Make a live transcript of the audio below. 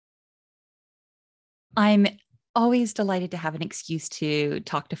I'm always delighted to have an excuse to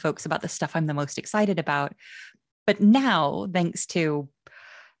talk to folks about the stuff I'm the most excited about. But now, thanks to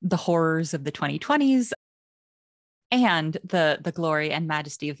the horrors of the 2020s and the glory and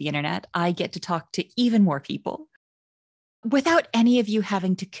majesty of the internet, I get to talk to even more people without any of you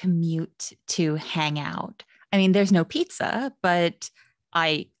having to commute to hang out. I mean, there's no pizza, but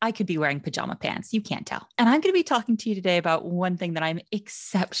I could be wearing pajama pants. You can't tell. And I'm going to be talking to you today about one thing that I'm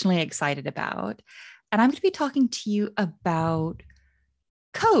exceptionally excited about. And I'm going to be talking to you about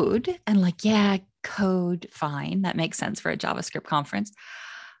code and yeah, code, fine. That makes sense for a JavaScript conference,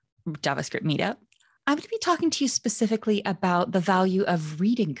 JavaScript meetup. I'm going to be talking to you specifically about the value of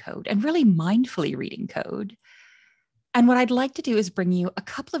reading code and really mindfully reading code. And what I'd like to do is bring you a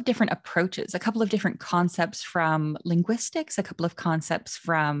couple of different approaches, a couple of different concepts from linguistics, a couple of concepts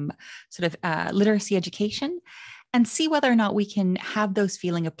from sort of literacy education, and see whether or not we can have those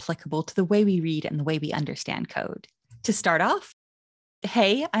feeling applicable to the way we read and the way we understand code. To start off,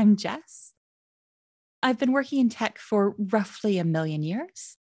 hey, I'm Jess. I've been working in tech for roughly 1,000,000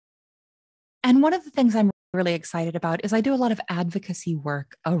 years. And one of the things I'm really excited about is I do a lot of advocacy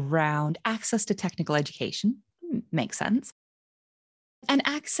work around access to technical education. Makes sense. And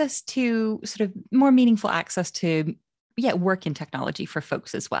access to sort of more meaningful access to work in technology for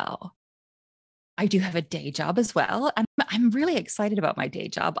folks as well. I do have a day job as well. And I'm really excited about my day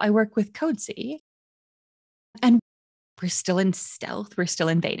job. I work with Codesy. And we're still in stealth, we're still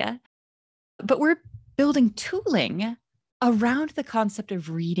in beta, but we're building tooling around the concept of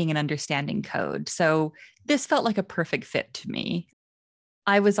reading and understanding code. So this felt like a perfect fit to me.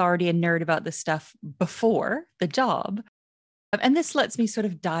 I was already a nerd about this stuff before the job. And this lets me sort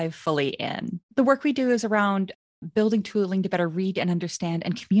of dive fully in. The work we do is around building tooling to better read and understand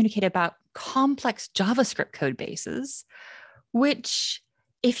and communicate about complex JavaScript code bases, which,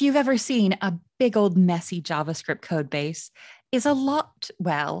 if you've ever seen a big old messy JavaScript code base, is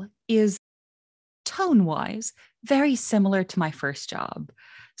tone-wise very similar to my first job.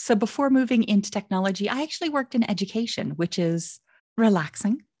 So before moving into technology, I actually worked in education, which is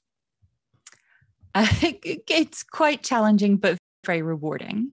relaxing. It's quite challenging, but very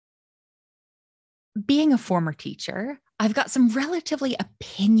rewarding. Being a former teacher, I've got some relatively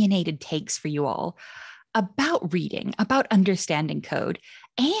opinionated takes for you all about reading, about understanding code,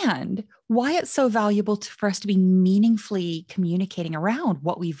 and why it's so valuable for us to be meaningfully communicating around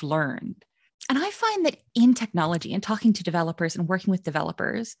what we've learned. And I find that in technology and talking to developers and working with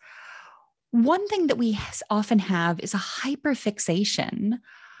developers, one thing that we often have is a hyperfixation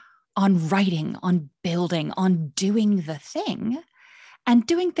on writing, on building, on doing the thing, and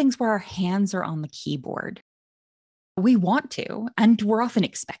doing things where our hands are on the keyboard. We want to, and we're often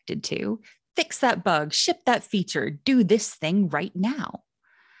expected to, fix that bug, ship that feature, do this thing right now.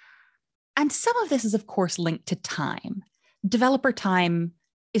 And some of this is, of course, linked to time. Developer time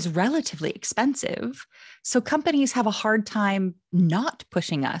is relatively expensive, so companies have a hard time not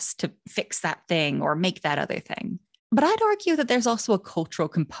pushing us to fix that thing or make that other thing. But I'd argue that there's also a cultural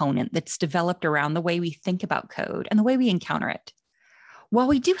component that's developed around the way we think about code and the way we encounter it. While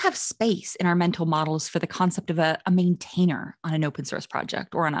we do have space in our mental models for the concept of a maintainer on an open source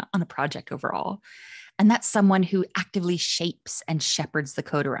project or on a project overall, and that's someone who actively shapes and shepherds the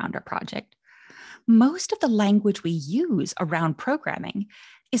code around our project, most of the language we use around programming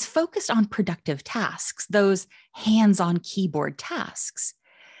is focused on productive tasks, those hands-on keyboard tasks.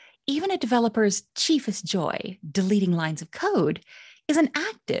 Even a developer's chiefest joy, deleting lines of code, is an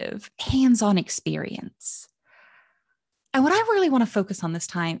active, hands-on experience. And what I really want to focus on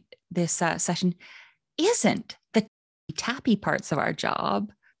this session isn't the tappy parts of our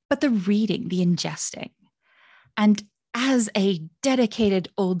job, but the reading, the ingesting. And as a dedicated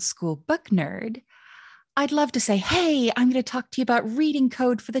old school book nerd, I'd love to say, hey, I'm going to talk to you about reading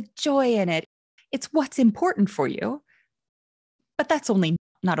code for the joy in it. It's what's important for you. But that's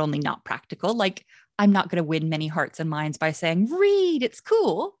not only not practical, like I'm not going to win many hearts and minds by saying, read, it's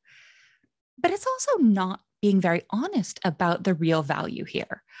cool. But it's also not being very honest about the real value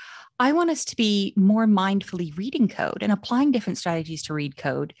here. I want us to be more mindfully reading code and applying different strategies to read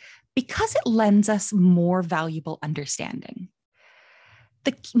code because it lends us more valuable understanding.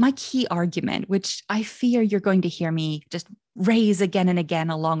 My key argument, which I fear you're going to hear me just raise again and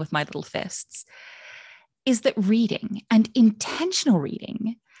again along with my little fists, is that reading and intentional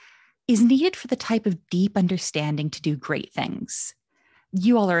reading is needed for the type of deep understanding to do great things.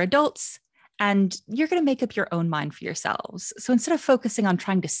 You all are adults, and you're going to make up your own mind for yourselves. So instead of focusing on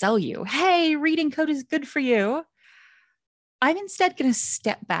trying to sell you, hey, reading code is good for you, I'm instead going to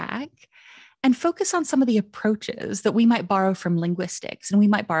step back and focus on some of the approaches that we might borrow from linguistics and we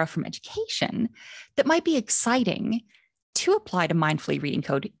might borrow from education that might be exciting to apply to mindfully reading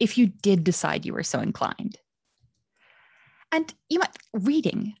code if you did decide you were so inclined. And you might,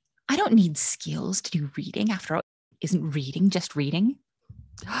 reading, I don't need skills to do reading. After all, isn't reading just reading?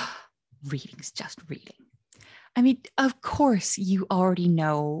 Reading's just reading. I mean, of course, you already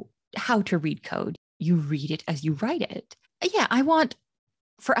know how to read code. You read it as you write it. Yeah, I want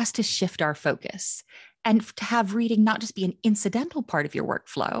for us to shift our focus and to have reading not just be an incidental part of your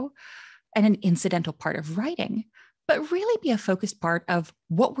workflow and an incidental part of writing, but really be a focused part of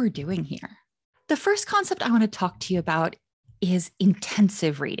what we're doing here. The first concept I want to talk to you about is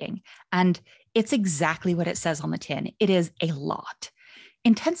intensive reading. And it's exactly what it says on the tin. It is a lot.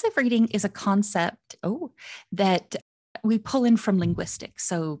 Intensive reading is a concept, that we pull in from linguistics.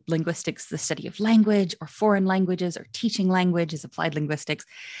 So linguistics, the study of language or foreign languages, or teaching language is applied linguistics.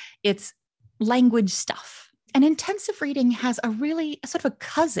 It's language stuff. And intensive reading has a sort of a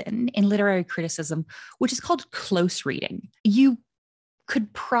cousin in literary criticism, which is called close reading. You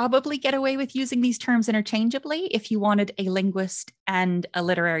could probably get away with using these terms interchangeably if you wanted a linguist and a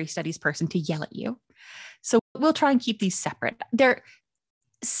literary studies person to yell at you. So we'll try and keep these separate. They're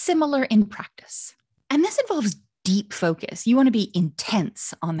similar in practice. And this involves deep focus. You want to be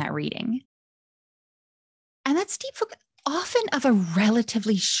intense on that reading. And that's deep focus, often of a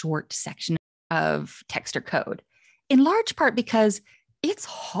relatively short section of text or code, in large part because it's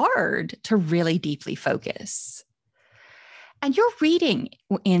hard to really deeply focus. And you're reading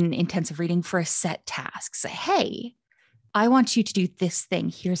in intensive reading for a set task. Say, hey, I want you to do this thing.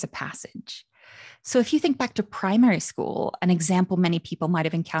 Here's a passage. So if you think back to primary school, an example many people might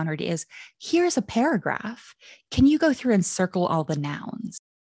have encountered is, here's a paragraph. Can you go through and circle all the nouns?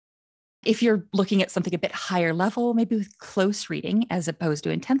 If you're looking at something a bit higher level, maybe with close reading as opposed to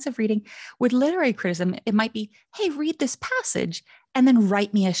intensive reading, with literary criticism, it might be, hey, read this passage and then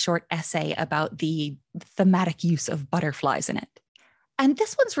write me a short essay about the thematic use of butterflies in it. And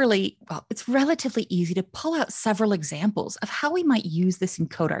this one's it's relatively easy to pull out several examples of how we might use this in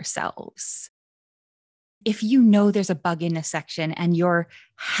code ourselves. If you know there's a bug in a section and you're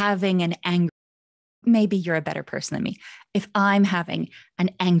having an angry, maybe you're a better person than me. If I'm having an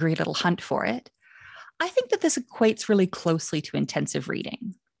angry little hunt for it, I think that this equates really closely to intensive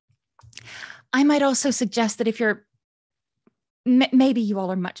reading. I might also suggest that if you're, maybe you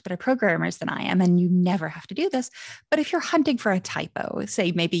all are much better programmers than I am and you never have to do this, but if you're hunting for a typo,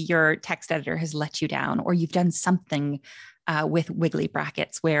 say maybe your text editor has let you down or you've done something with wiggly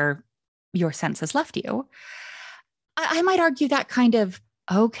brackets where your sense has left you, I might argue that kind of,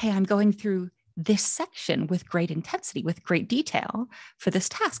 okay, I'm going through this section with great intensity, with great detail for this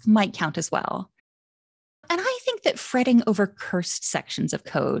task might count as well. And I think that fretting over cursed sections of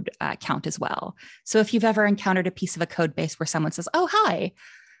code count as well. So if you've ever encountered a piece of a code base where someone says, oh, hi,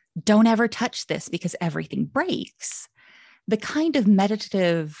 don't ever touch this because everything breaks, the kind of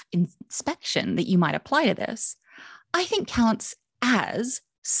meditative inspection that you might apply to this, I think counts as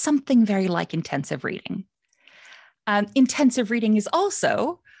something very like intensive reading. Intensive reading is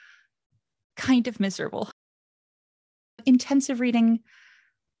also kind of miserable. Intensive reading,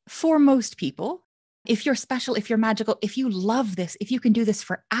 for most people, if you're special, if you're magical, if you love this, if you can do this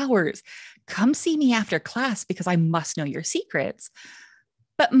for hours, come see me after class because I must know your secrets.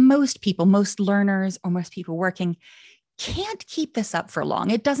 But most people, most learners, or most people working can't keep this up for long.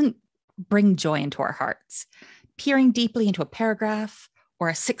 It doesn't bring joy into our hearts. Peering deeply into a paragraph or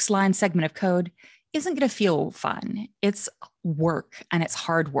a 6-line segment of code isn't going to feel fun. It's work and it's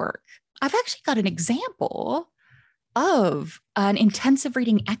hard work. I've actually got an example of an intensive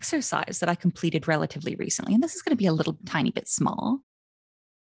reading exercise that I completed relatively recently. And this is going to be a little tiny bit small.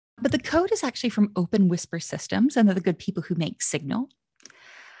 But the code is actually from Open Whisper Systems, and they're the good people who make Signal.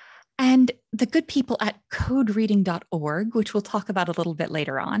 And the good people at codereading.org, which we'll talk about a little bit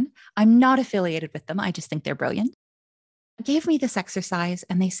later on. I'm not affiliated with them. I just think they're brilliant. Gave me this exercise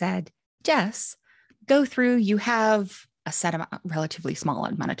and they said, Jess, go through, you have a set amount, relatively small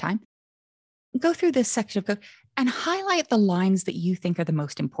amount of time. Go through this section of code and highlight the lines that you think are the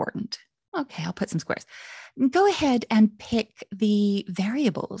most important. Okay, I'll put some squares. Go ahead and pick the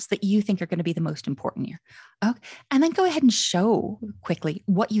variables that you think are going to be the most important here. Okay, and then go ahead and show quickly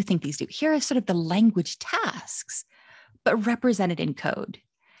what you think these do. Here are sort of the language tasks, but represented in code.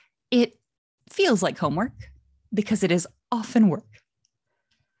 It feels like homework because it is often work.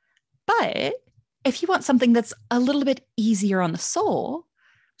 But if you want something that's a little bit easier on the soul,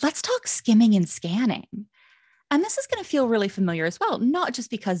 let's talk skimming and scanning. And this is going to feel really familiar as well, not just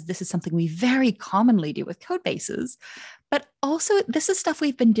because this is something we very commonly do with code bases, but also this is stuff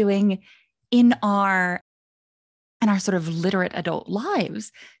we've been doing in our sort of literate adult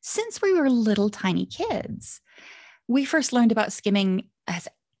lives since we were little tiny kids. We first learned about skimming as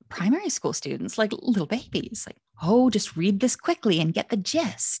primary school students, like little babies, like, oh, just read this quickly and get the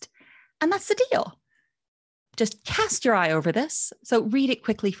gist. And that's the deal. Just cast your eye over this. So read it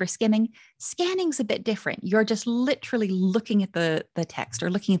quickly for skimming. Scanning's a bit different. You're just literally looking at the text or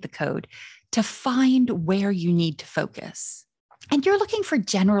looking at the code to find where you need to focus. And you're looking for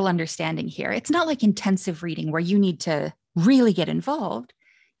general understanding here. It's not like intensive reading where you need to really get involved.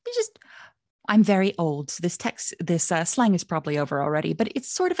 I'm very old, so this slang is probably over already, but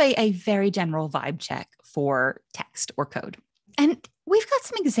it's sort of a very general vibe check for text or code. And we've got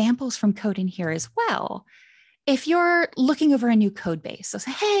some examples from code in here as well. If you're looking over a new code base, so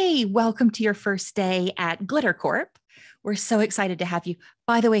say, hey, welcome to your first day at Glitter Corp. We're so excited to have you.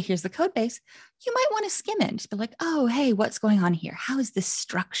 By the way, here's the code base. You might want to skim it and just be like, oh, hey, what's going on here? How is this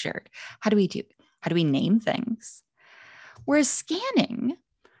structured? How do we name things? Whereas scanning,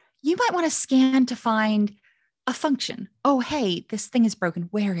 you might want to scan to find a function. Oh, hey, this thing is broken.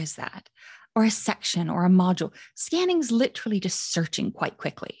 Where is that? Or a section or a module. Scanning's literally just searching quite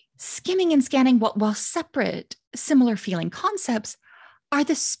quickly. Skimming and scanning, while separate, similar feeling concepts, are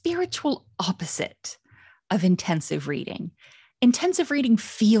the spiritual opposite of intensive reading. Intensive reading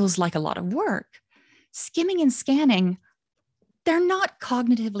feels like a lot of work. Skimming and scanning, they're not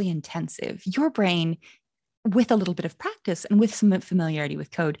cognitively intensive. Your brain, with a little bit of practice and with some familiarity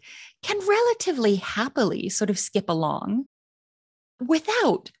with code, can relatively happily sort of skip along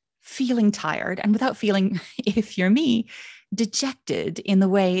without feeling tired and without feeling, if you're me, dejected in the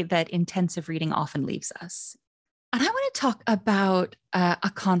way that intensive reading often leaves us. And I want to talk about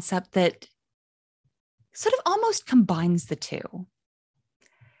a concept that sort of almost combines the two.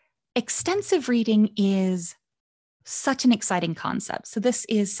 Extensive reading is such an exciting concept. So this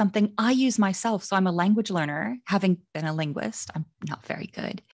is something I use myself. So I'm a language learner, having been a linguist. I'm not very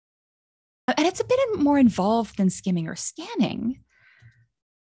good. And it's a bit more involved than skimming or scanning,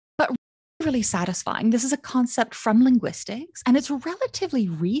 but really satisfying. This is a concept from linguistics, and it's relatively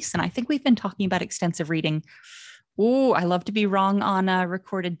recent. I think we've been talking about extensive reading. Oh, I love to be wrong on a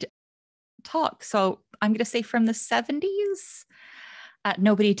recorded talk. So I'm going to say from the 70s.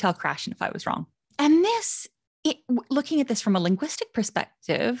 Nobody tell Crashin if I was wrong. And looking at this from a linguistic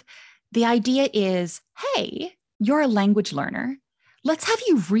perspective, the idea is, hey, you're a language learner. Let's have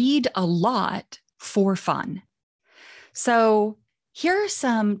you read a lot for fun. So here are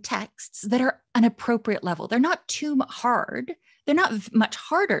some texts that are an appropriate level. They're not too hard. They're not much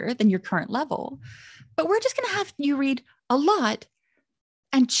harder than your current level, but we're just going to have you read a lot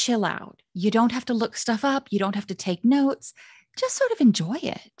and chill out. You don't have to look stuff up. You don't have to take notes. Just sort of enjoy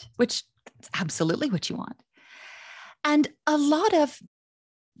it, which is absolutely what you want. And a lot of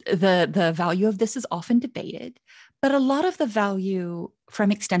the value of this is often debated, but a lot of the value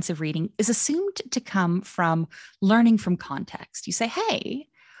from extensive reading is assumed to come from learning from context. You say, hey,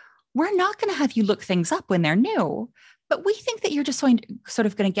 we're not going to have you look things up when they're new, but we think that you're just going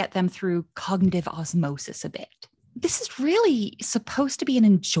to get them through cognitive osmosis a bit. This is really supposed to be an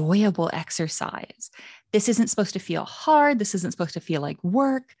enjoyable exercise. This isn't supposed to feel hard. This isn't supposed to feel like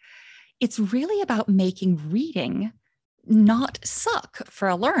work. It's really about making reading not suck for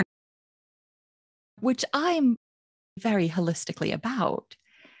a learner, which I'm very holistically about.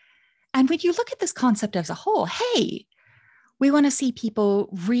 And when you look at this concept as a whole, hey, we want to see people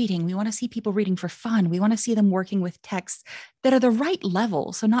reading. We want to see people reading for fun. We want to see them working with texts that are the right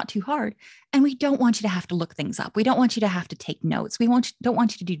level, so not too hard. And we don't want you to have to look things up. We don't want you to have to take notes. Don't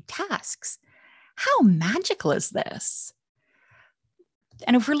want you to do tasks. How magical is this?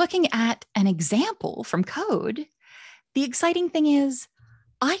 And if we're looking at an example from code, the exciting thing is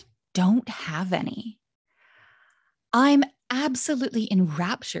I don't have any. I'm absolutely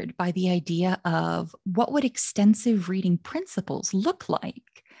enraptured by the idea of what would extensive reading principles look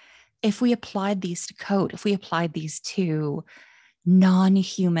like if we applied these to code, if we applied these to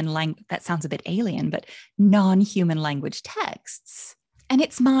non-human language. That sounds a bit alien, but non-human language texts. And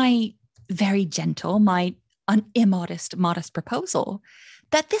it's my very gentle, my modest proposal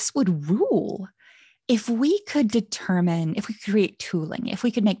that this would rule. If we could create tooling, if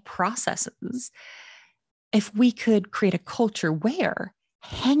we could make processes, if we could create a culture where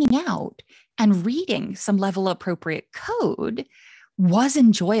hanging out and reading some level appropriate code was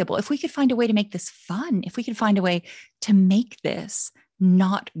enjoyable, if we could find a way to make this fun, if we could find a way to make this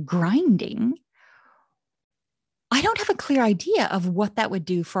not grinding, I don't have a clear idea of what that would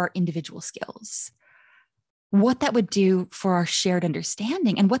do for our individual skills, what that would do for our shared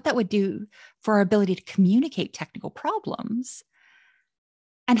understanding, and what that would do for our ability to communicate technical problems.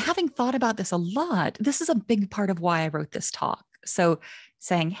 And having thought about this a lot, this is a big part of why I wrote this talk. So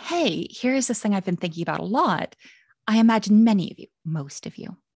saying, hey, here's this thing I've been thinking about a lot. I imagine many of you, most of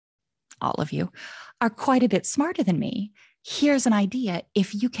you, all of you, are quite a bit smarter than me. Here's an idea.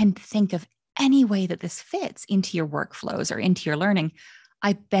 If you can think of any way that this fits into your workflows or into your learning,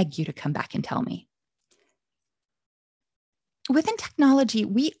 I beg you to come back and tell me. Within technology,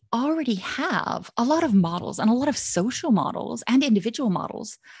 we already have a lot of models and a lot of social models and individual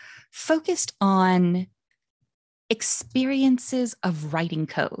models focused on experiences of writing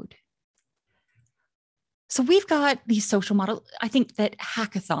code. So we've got these social models. I think that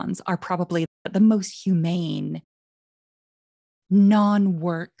hackathons are probably the most humane,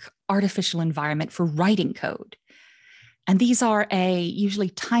 non-work, artificial environment for writing code. And these are usually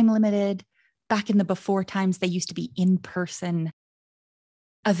time-limited. Back in the before times, they used to be in-person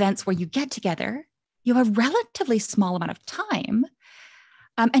events where you get together, you have a relatively small amount of time,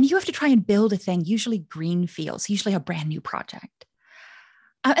 and you have to try and build a thing, usually greenfields, usually a brand new project.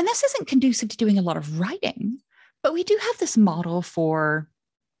 And this isn't conducive to doing a lot of writing, but we do have this model for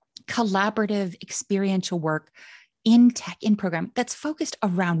collaborative experiential work in tech, in program, that's focused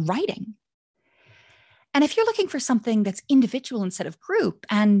around writing. And if you're looking for something that's individual instead of group,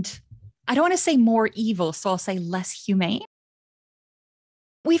 and I don't want to say more evil, so I'll say less humane,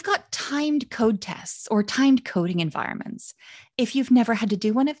 we've got timed code tests or timed coding environments. If you've never had to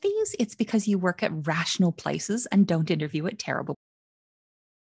do one of these, it's because you work at rational places and don't interview at terrible.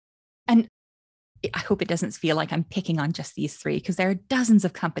 And I hope it doesn't feel like I'm picking on just these three, because there are dozens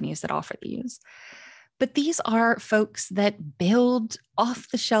of companies that offer these. But these are folks that build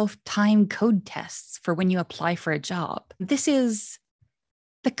off-the-shelf timed code tests for when you apply for a job. This is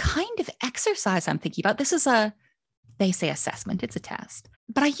the kind of exercise I'm thinking about. This is they say assessment, it's a test.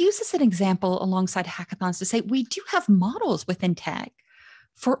 But I use this as an example alongside hackathons to say we do have models within tech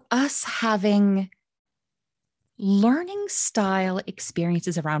for us having learning style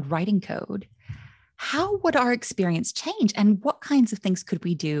experiences around writing code. How would our experience change? And what kinds of things could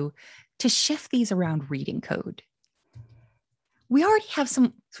we do to shift these around reading code? We already have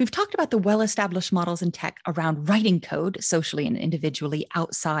so we've talked about the well-established models in tech around writing code socially and individually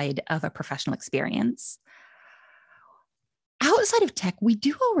outside of a professional experience. Outside of tech, we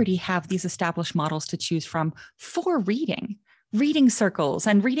do already have these established models to choose from for reading. Reading circles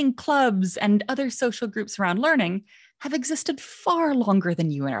and reading clubs and other social groups around learning have existed far longer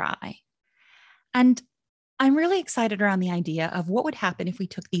than you or I. And I'm really excited around the idea of what would happen if we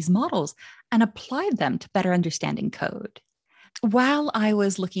took these models and applied them to better understanding code. While I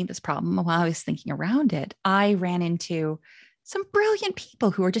was looking at this problem, while I was thinking around it, I ran into some brilliant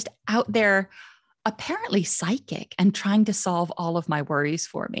people who are just out there, apparently psychic, and trying to solve all of my worries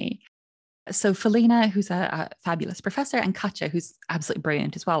for me. So Felina, who's a fabulous professor, and Katja, who's absolutely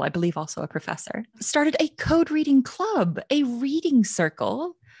brilliant as well, I believe also a professor, started a code reading club, a reading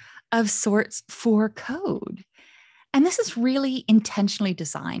circle of sorts for code. And this is really intentionally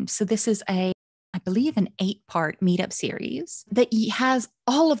designed. So this is I believe, an 8-part meetup series that has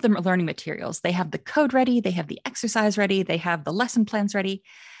all of the learning materials. They have the code ready, they have the exercise ready, they have the lesson plans ready.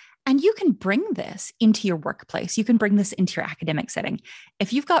 And you can bring this into your workplace. You can bring this into your academic setting.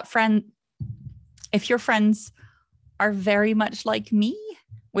 If you've got if your friends are very much like me,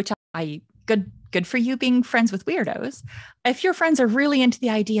 which good for you being friends with weirdos. If your friends are really into the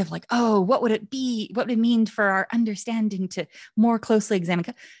idea of like, oh, what would it be? What would it mean for our understanding to more closely examine?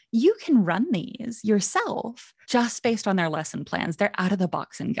 You can run these yourself just based on their lesson plans. They're out of the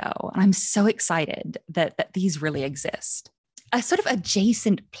box and go. And I'm so excited that these really exist. A sort of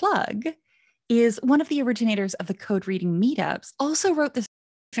adjacent plug is one of the originators of the code reading meetups also wrote this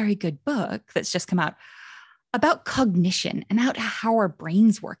very good book that's just come out about cognition and how our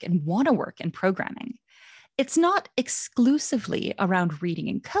brains work and want to work in programming. It's not exclusively around reading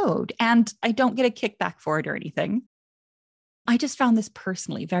and code, and I don't get a kickback for it or anything. I just found this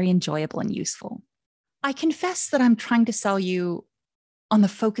personally very enjoyable and useful. I confess that I'm trying to sell you on the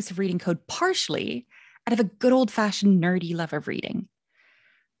focus of reading code partially out of a good old-fashioned nerdy love of reading.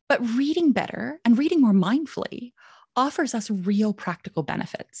 But reading better and reading more mindfully offers us real practical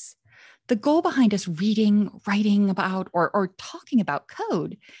benefits. The goal behind us reading, writing about, or talking about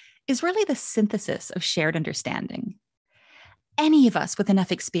code is really the synthesis of shared understanding. Any of us with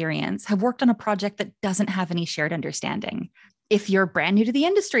enough experience have worked on a project that doesn't have any shared understanding. If you're brand new to the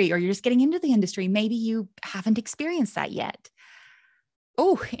industry or you're just getting into the industry, maybe you haven't experienced that yet.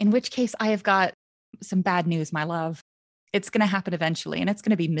 Oh, in which case I have got some bad news, my love. It's going to happen eventually, and it's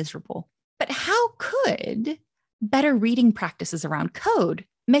going to be miserable. But how could better reading practices around code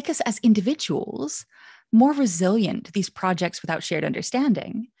make us as individuals more resilient to these projects without shared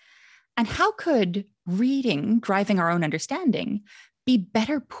understanding? And how could reading driving our own understanding be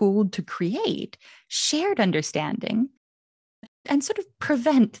better pooled to create shared understanding and sort of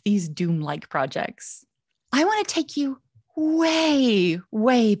prevent these doom-like projects? I want to take you way,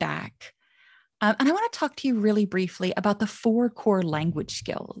 way back. And I want to talk to you really briefly about the 4 core language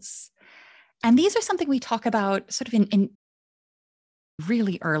skills. And these are something we talk about sort of in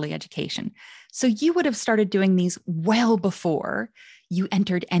really early education. So you would have started doing these well before you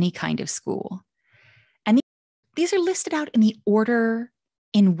entered any kind of school. And these are listed out in the order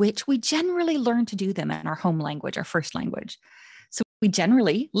in which we generally learn to do them in our home language, our first language. So we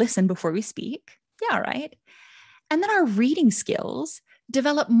generally listen before we speak. Yeah, right. And then our reading skills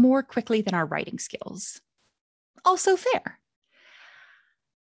develop more quickly than our writing skills. Also fair.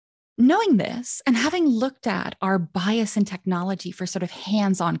 Knowing this and having looked at our bias in technology for sort of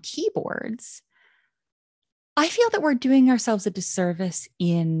hands-on keyboards, I feel that we're doing ourselves a disservice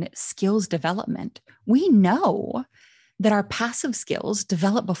in skills development. We know that our passive skills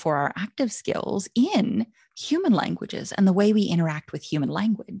develop before our active skills in human languages and the way we interact with human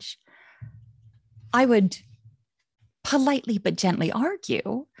language. I would politely but gently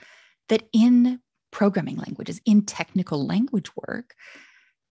argue that in programming languages, in technical language work,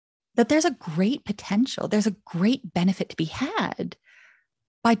 that there's a great potential, there's a great benefit to be had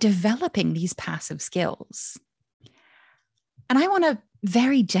by developing these passive skills. And I want to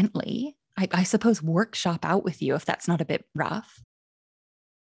very gently, I suppose, workshop out with you, if that's not a bit rough.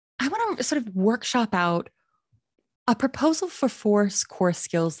 I want to sort of workshop out a proposal for 4 core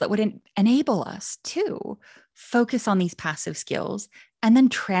skills that would enable us to focus on these passive skills and then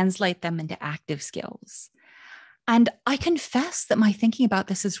translate them into active skills. And I confess that my thinking about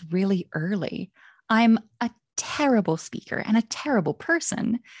this is really early. I'm a terrible speaker and a terrible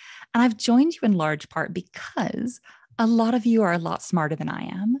person. And I've joined you in large part because a lot of you are a lot smarter than I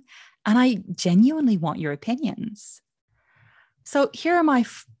am. And I genuinely want your opinions. So here are my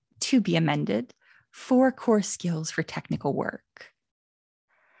to be amended 4 core skills for technical work.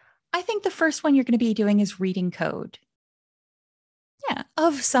 I think the first one you're going to be doing is reading code. Yeah,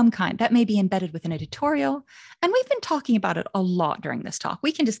 of some kind. That may be embedded within a tutorial. And we've been talking about it a lot during this talk.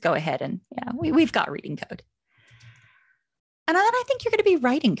 We can just go ahead and, yeah, we've got reading code. And then I think you're going to be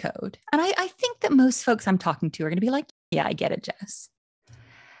writing code. And I think that most folks I'm talking to are going to be like, yeah, I get it, Jess.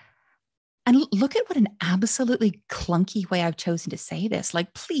 And look at what an absolutely clunky way I've chosen to say this.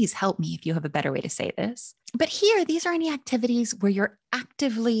 Like, please help me if you have a better way to say this. But here, these are any activities where you're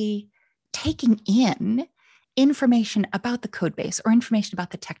actively taking in information about the code base or information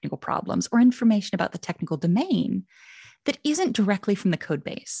about the technical problems or information about the technical domain that isn't directly from the code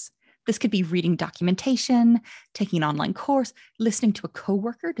base. This could be reading documentation, taking an online course, listening to a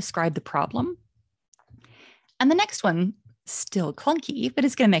coworker describe the problem. And the next one, still clunky, but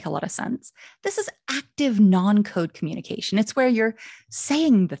it's going to make a lot of sense. This is active non-code communication. It's where you're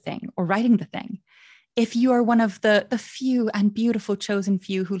saying the thing or writing the thing. If you are one of the few and beautiful chosen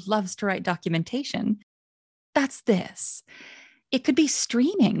few who loves to write documentation, that's this. It could be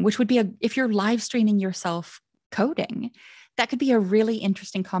streaming, which would be if you're live streaming yourself coding, that could be a really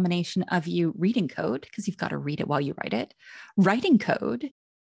interesting combination of you reading code, because you've got to read it while you write it, writing code,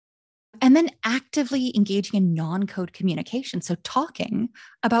 and then actively engaging in non-code communication. So talking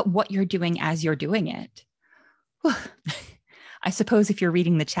about what you're doing as you're doing it. I suppose if you're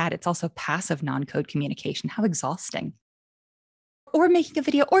reading the chat, it's also passive non-code communication. How exhausting. Or making a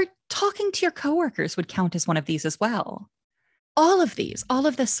video or talking to your coworkers would count as one of these as well. All of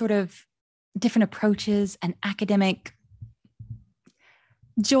this sort of different approaches and academic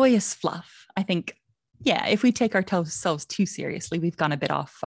joyous fluff. I think, yeah, if we take ourselves too seriously, we've gone a bit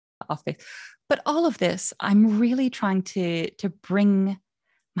off base. But all of this, I'm really trying to bring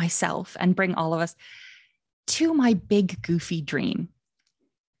myself and bring all of us to my big goofy dream.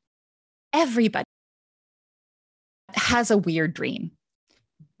 Everybody has a weird dream.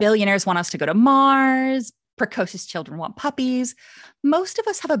 Billionaires want us to go to Mars. Precocious children want puppies. Most of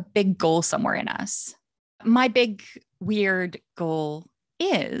us have a big goal somewhere in us. My big weird goal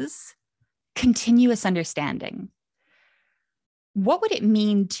is continuous understanding. What would it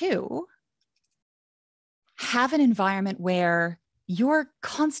mean to have an environment where you're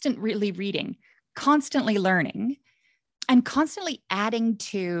constantly reading, constantly learning, and constantly adding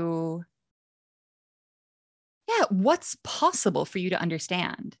to what's possible for you to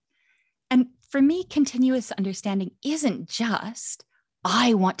understand? And for me, continuous understanding isn't just,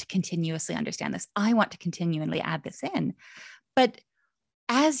 I want to continuously understand this. I want to continually add this in. But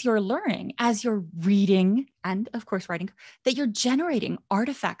as you're learning, as you're reading, and of course writing, that you're generating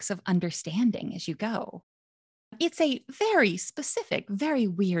artifacts of understanding as you go. It's a very specific, very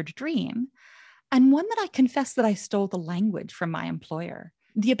weird dream, and one that I confess that I stole the language from my employer.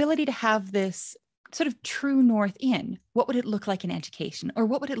 The ability to have this sort of true north in what would it look like in education, or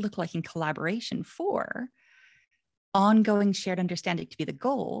what would it look like in collaboration for ongoing shared understanding to be the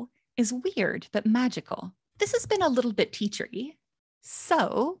goal is weird but magical. This has been a little bit teachery,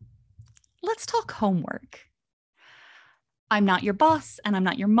 so let's talk homework. I'm not your boss, and I'm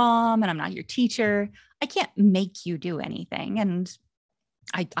not your mom, and I'm not your teacher. I can't make you do anything, and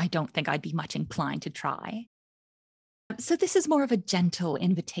I don't think I'd be much inclined to try. So this is more of a gentle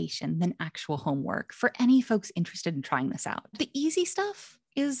invitation than actual homework for any folks interested in trying this out. The easy stuff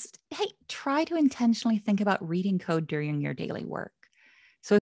is, hey, try to intentionally think about reading code during your daily work.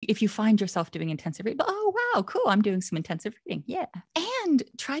 So if you find yourself doing intensive reading, oh, wow, cool, I'm doing some intensive reading. Yeah. And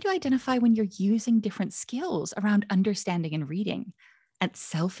try to identify when you're using different skills around understanding and reading. And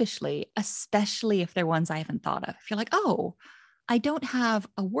selfishly, especially if they're ones I haven't thought of. If you're like, oh, I don't have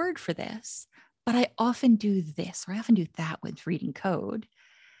a word for this, but I often do this, or I often do that with reading code.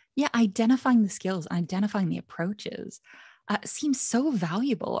 Yeah, identifying the skills, identifying the approaches seems so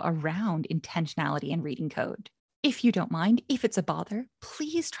valuable around intentionality and reading code. If you don't mind, if it's a bother,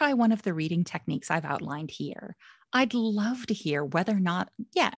 please try one of the reading techniques I've outlined here. I'd love to hear whether or not,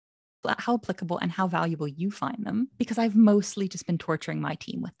 how applicable and how valuable you find them, because I've mostly just been torturing my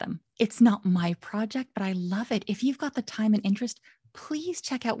team with them. It's not my project, but I love it. If you've got the time and interest, please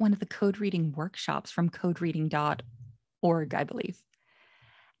check out one of the code reading workshops from codereading.org, I believe.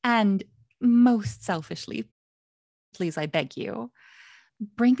 And most selfishly, please, I beg you,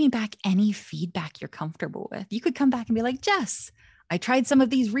 bring me back any feedback you're comfortable with. You could come back and be like, Jess, I tried some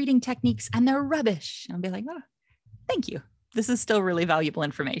of these reading techniques and they're rubbish. And I'll be like, oh, thank you. This is still really valuable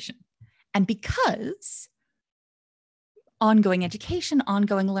information. And because ongoing education,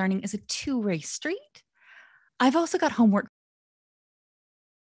 ongoing learning is a two-way street, I've also got homework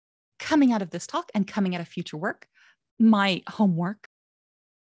coming out of this talk and coming out of future work. My homework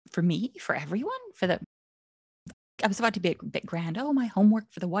for me, for everyone, I was about to be a bit grand. Oh, my homework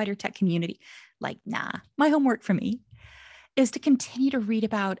for the wider tech community. Like, nah, my homework for me is to continue to read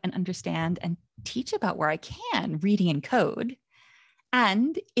about and understand and teach about where I can reading and code.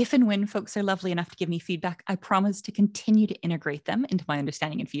 And if and when folks are lovely enough to give me feedback, I promise to continue to integrate them into my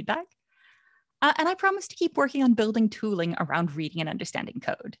understanding and feedback. And I promise to keep working on building tooling around reading and understanding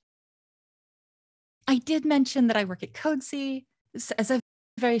code. I did mention that I work at CodeC. As a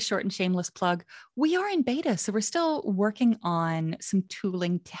very short and shameless plug, we are in beta, so we're still working on some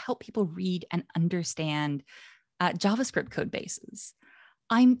tooling to help people read and understand JavaScript code bases.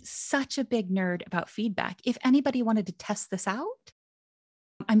 I'm such a big nerd about feedback. If anybody wanted to test this out,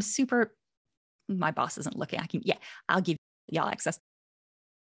 my boss isn't looking. I'll give y'all access.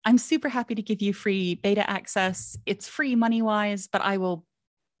 I'm super happy to give you free beta access. It's free money-wise, but I will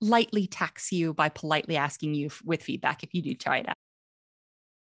lightly tax you by politely asking you with feedback if you do try it out.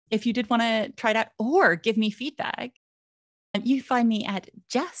 If you did want to try it out or give me feedback, you find me at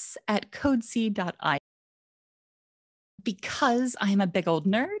jess@codec.io. Because I'm a big old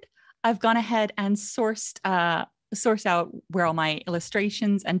nerd, I've gone ahead and sourced out where all my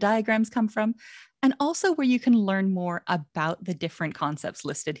illustrations and diagrams come from, and also where you can learn more about the different concepts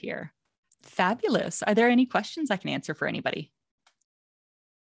listed here. Fabulous. Are there any questions I can answer for anybody?